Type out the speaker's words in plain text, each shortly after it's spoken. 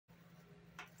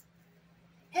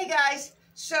Hey guys,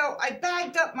 so I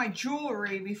bagged up my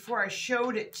jewelry before I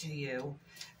showed it to you,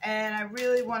 and I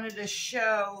really wanted to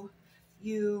show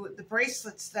you the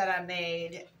bracelets that I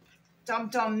made.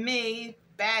 Dum me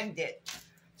bagged it.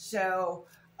 So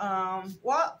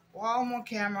while I'm on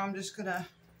camera, I'm just gonna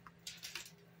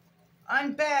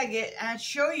unbag it and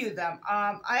show you them.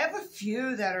 I have a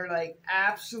few that are like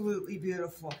absolutely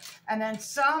beautiful, and then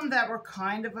some that were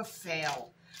kind of a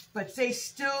fail, but they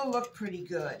still look pretty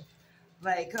good.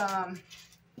 Like, and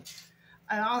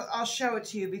I'll show it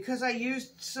to you because I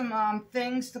used some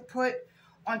things to put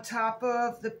on top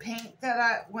of the paint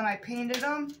that when I painted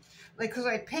them, like, because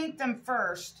I paint them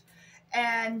first,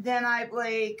 and then I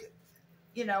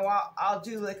I'll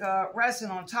do like a resin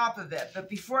on top of it. But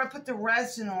before I put the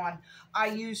resin on, I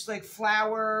use like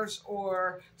flowers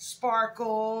or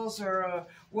sparkles or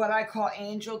what I call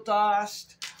angel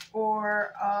dust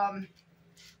or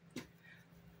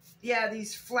yeah,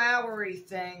 these flowery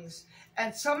things.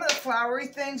 And some of the flowery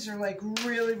things are like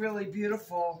really, really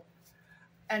beautiful.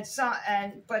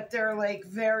 But they're like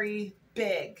very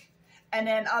big. And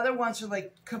then other ones are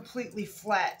like completely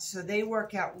flat. So they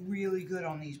work out really good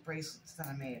on these bracelets that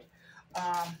I made.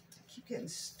 I keep getting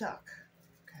stuck.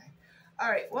 Okay.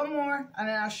 All right, one more and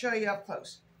then I'll show you up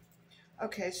close.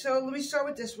 Okay, so let me start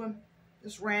with this one,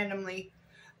 just randomly.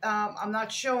 I'm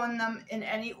not showing them in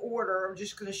any order. I'm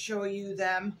just going to show you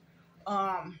them.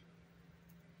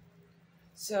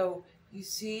 So you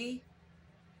see,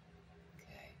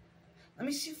 okay, let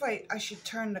me see if I should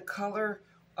turn the color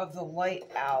of the light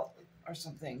out or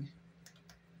something.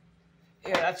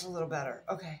 Yeah, that's a little better.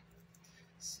 Okay,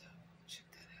 so check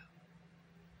that out.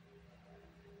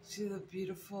 See the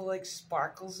beautiful like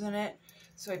sparkles in it?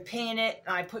 So I paint it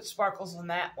and I put sparkles on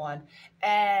that one,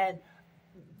 and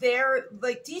they're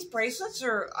like, these bracelets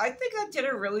are, I think I did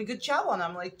a really good job on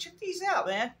them. Like, check these out,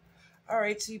 man. All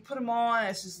right, so you put them on,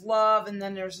 it says love, and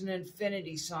then there's an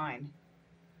infinity sign.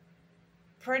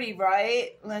 Pretty,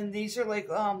 right? And these are like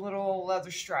little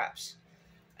leather straps.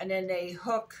 And then they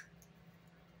hook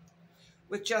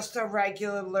with just a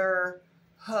regular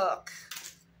hook.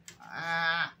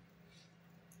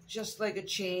 Just like a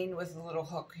chain with a little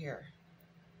hook here.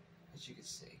 As you can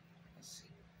see. Let's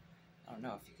see. I don't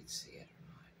know if you can see it or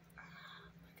not.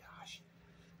 Oh my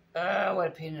gosh. What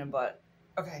a pain in the butt.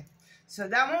 Okay. So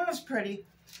that one was pretty.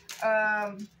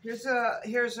 Here's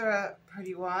a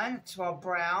pretty one. It's all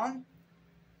brown.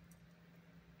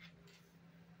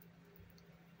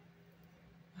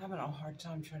 I'm having a hard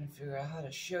time trying to figure out how to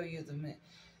show you them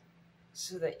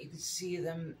so that you can see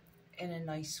them in a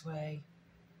nice way.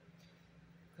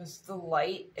 Because the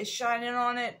light is shining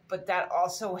on it, but that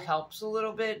also helps a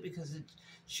little bit because it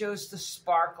shows the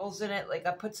sparkles in it. Like,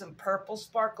 I put some purple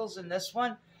sparkles in this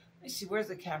one. Let me see, where's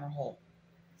the camera hole?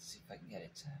 See if I can get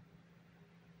it to.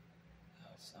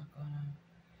 Oh, it's not gonna.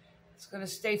 It's gonna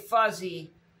stay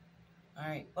fuzzy. All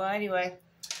right. Well, anyway,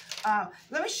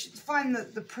 let me find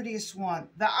the prettiest one.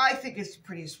 That I think is the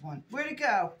prettiest one. Where'd it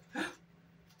go?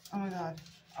 Oh my god.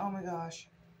 Oh my gosh.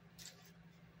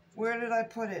 Where did I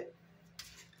put it?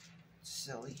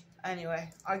 Silly.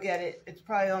 Anyway, I get it. It's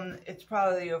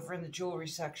probably over in the jewelry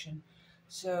section.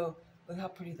 So. Look how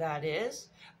pretty that is.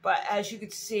 But as you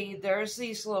can see, there's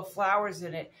these little flowers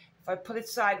in it. If I put it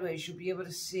sideways, you'll be able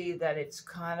to see that it's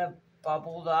kind of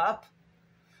bubbled up.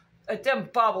 It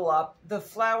didn't bubble up. The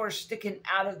flower's sticking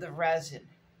out of the resin.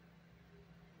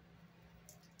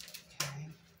 Okay.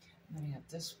 And then we have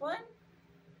this one.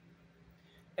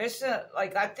 There's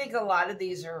I think a lot of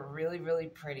these are really, really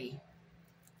pretty.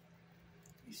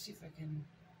 Let me see if I can.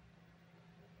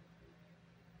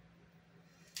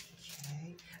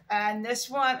 Okay. And this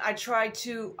one, I tried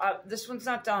to, this one's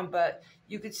not done, but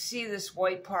you could see this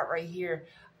white part right here.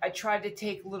 I tried to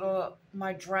take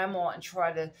my Dremel and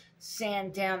try to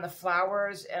sand down the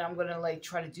flowers, and I'm going to like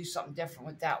try to do something different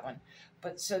with that one.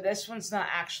 But so this one's not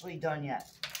actually done yet.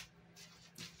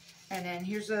 And then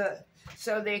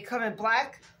so they come in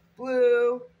black,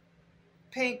 blue,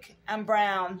 pink, and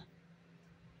brown.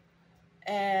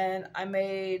 And I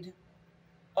made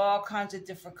all kinds of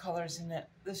different colors in it.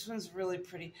 This one's really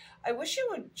pretty. I wish it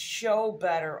would show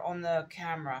better on the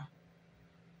camera.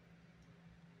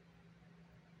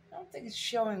 I don't think it's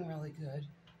showing really good.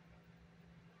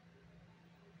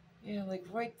 Yeah, like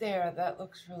right there, that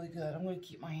looks really good. I'm going to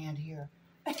keep my hand here.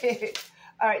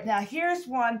 All right, now here's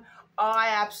one I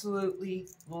absolutely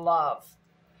love.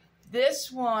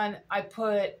 This one I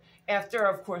put, after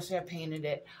of course I painted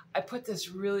it, I put this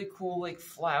really cool like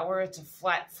flower. It's a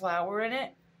flat flower in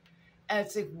it. And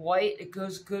it's like white. It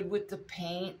goes good with the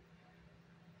paint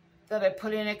that I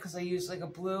put in it because I used like a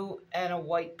blue and a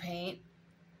white paint.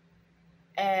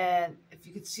 And it if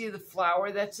you could see the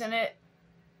flower that's in it,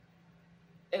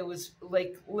 it was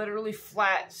like literally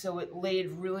flat, so it laid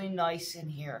really nice in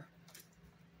here.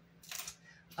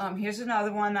 Here's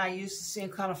another one. I used the same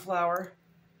kind of flower.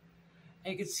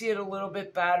 And you can see it a little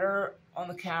bit better on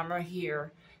the camera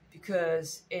here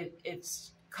because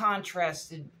it's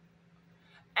contrasted.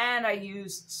 And I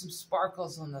used some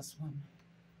sparkles on this one.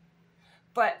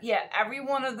 But yeah, every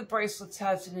one of the bracelets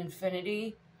has an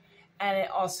infinity, and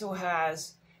it also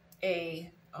has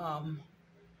a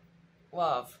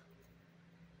love.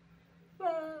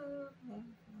 Why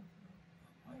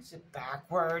is it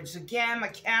backwards? Again, my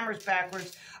camera's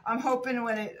backwards. I'm hoping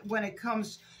when it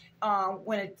comes,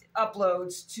 when it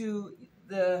uploads to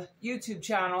the YouTube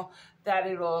channel, that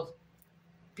it'll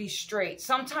be straight.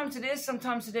 Sometimes it is,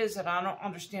 sometimes it isn't. I don't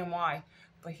understand why.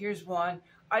 But here's one.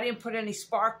 I didn't put any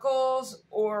sparkles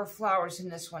or flowers in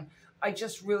this one. I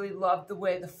just really loved the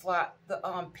way the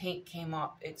paint came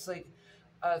up. It's like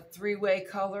a three-way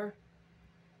color,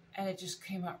 and it just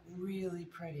came out really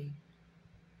pretty.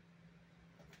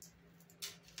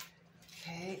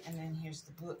 Okay, and then here's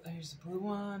the blue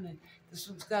one, and this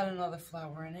one's got another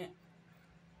flower in it.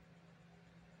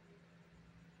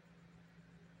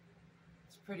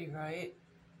 It's pretty, right?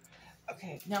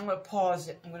 Okay, now I'm going to pause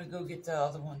it. I'm going to go get the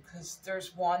other one because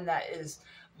there's one that is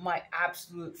my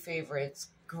absolute favorite. It's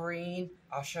green.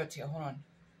 I'll show it to you. Hold on.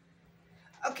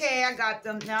 Okay, I got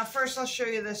them. Now, first I'll show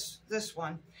you this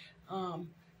one.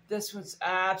 This one's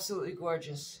absolutely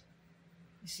gorgeous.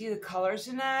 You see the colors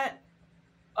in that?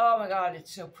 Oh my God,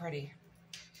 it's so pretty.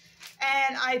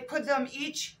 And I put them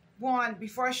each one,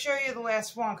 before I show you the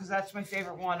last one, because that's my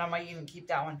favorite one. I might even keep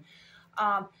that one.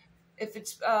 If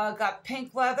it's got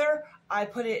pink leather, I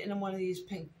put it in one of these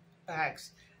pink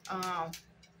bags.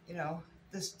 You know,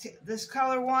 this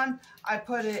color one, I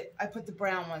put the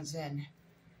brown ones in.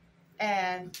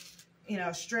 And, you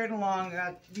know, straight along, I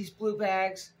got these blue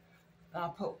bags. I'll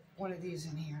put one of these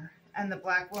in here. And the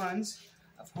black ones,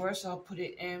 of course, I'll put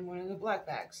it in one of the black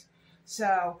bags.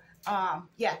 So,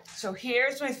 yeah, so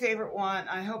here's my favorite one.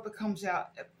 I hope it comes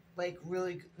out, like,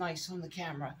 really nice on the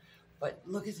camera. But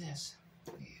look at this.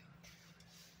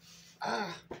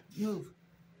 Move.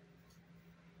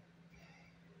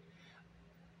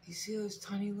 You see those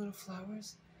tiny little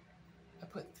flowers? I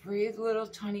put 3 little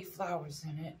tiny flowers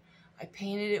in it. I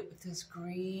painted it with this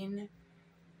green.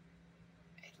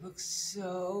 It looks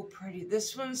so pretty.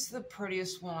 This one's the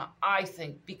prettiest one, I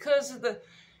think, because of the,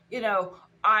 you know,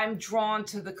 I'm drawn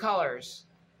to the colors.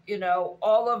 You know,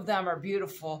 all of them are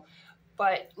beautiful.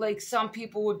 But, like, some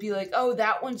people would be like, oh,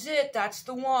 that one's it. That's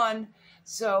the one.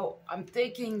 So I'm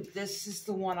thinking this is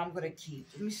the one I'm going to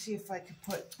keep. Let me see if I can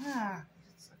put, let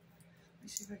me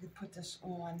see if I can put this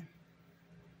on.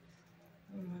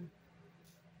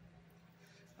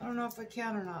 I don't know if I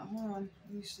can or not. Hold on.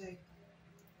 Let me see.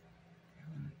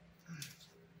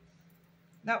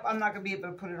 Nope, I'm not going to be able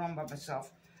to put it on by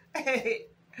myself.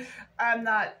 I'm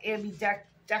not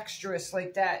ambidextrous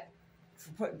like that for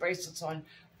putting bracelets on.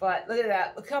 But look at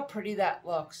that. Look how pretty that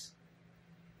looks.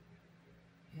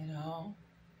 You know,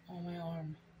 on my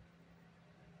arm.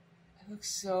 It looks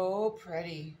so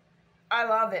pretty. I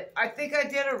love it. I think I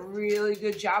did a really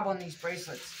good job on these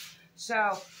bracelets.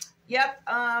 So, yep,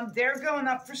 they're going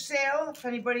up for sale. If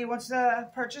anybody wants to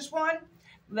purchase one,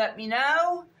 let me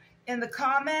know in the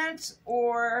comments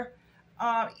or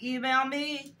email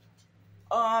me.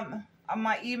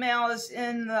 My email is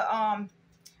in the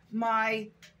my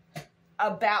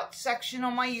about section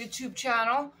on my YouTube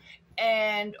channel.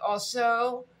 And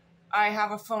also, I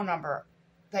have a phone number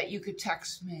that you could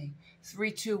text me,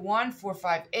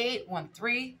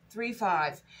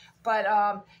 321-458-1335.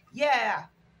 But yeah,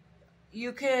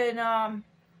 you can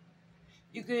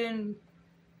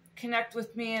connect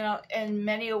with me in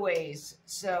many ways.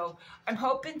 So I'm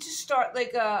hoping to start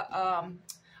like a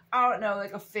I don't know,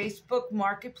 like a Facebook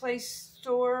marketplace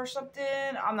store or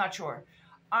something. I'm not sure.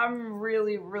 I'm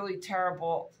really, really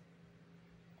terrible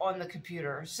on the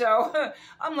computer. So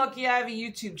I'm lucky I have a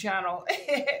YouTube channel.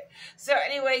 So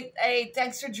anyway, hey,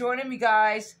 thanks for joining me,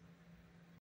 guys.